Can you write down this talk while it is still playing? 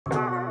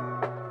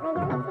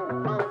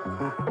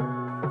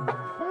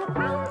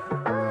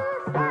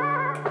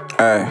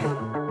Hey,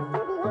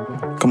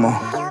 come on.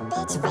 Your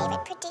bitch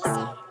favorite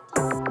producer.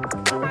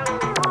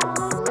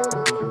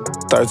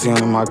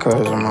 13 in my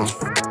cousin, man.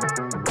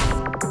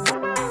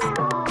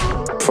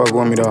 Fuck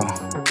with me though.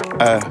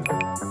 Hey.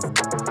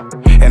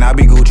 And I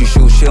be Gucci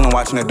shoes chillin',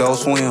 watching the dough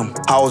swim.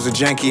 I was a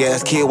janky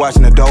ass kid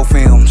watching the dough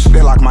films.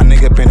 They lock my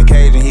nigga up in the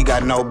cage and he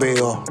got no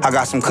bill. I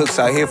got some cooks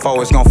out here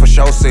for it's gon' for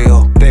show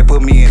sale. They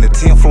put me in the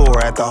 10th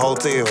floor at the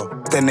hotel.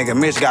 That nigga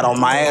Mitch got on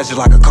my ass just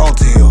like a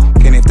coattail.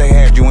 And if they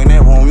had you in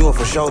that room, you a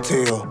for show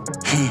tell.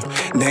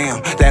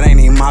 Damn, that ain't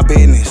even my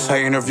business.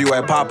 I interview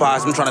at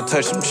Popeyes, I'm tryna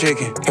touch some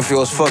chicken. If it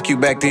was fuck you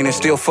back then, it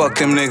still fuck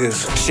them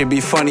niggas. Shit be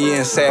funny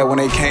and sad when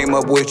they came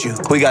up with you.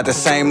 We got the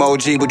same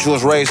OG, but you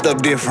was raised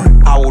up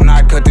different. I will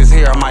not cut this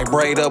hair, I might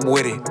braid up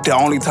with it. The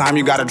only time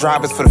you gotta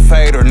drop is for the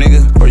fader,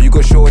 nigga. Or you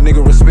could show a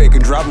nigga respect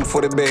and drop him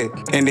for the bed.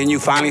 And then you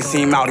finally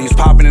see him out, he's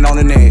popping it on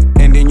the net.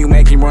 And then you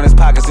make him run his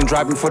pockets and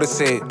drop him for the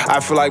set. I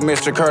feel like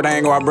Mr. Kurt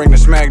Angle, I bring the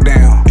smack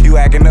down. You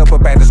acting up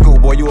at the school,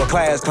 boy, you a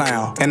class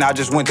clown. And I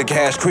just went to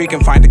Cash Creek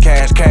and find the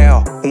cash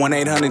cow.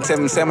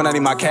 1-800-77, I need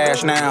my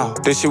cash now.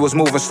 This shit was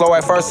moving slow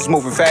at first, it's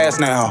moving fast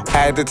now. I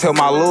had to tell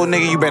my little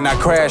nigga, you better not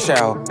crash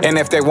out. And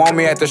if they want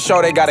me at the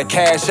show, they gotta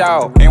cash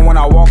out. And when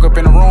I walk up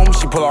in the room,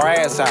 she pull her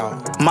ass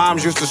out.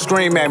 Moms used to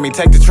scream at me,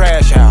 take the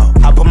trash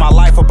out. I put my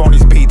life up on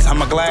these beats,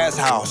 I'm a glass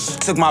house.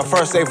 Took my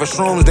first day for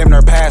shrooms, damn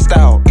near passed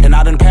out. And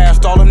I done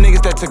passed all them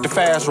niggas that took the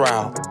fast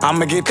route.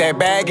 I'ma get that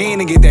bag in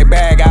and get that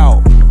bag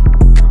out.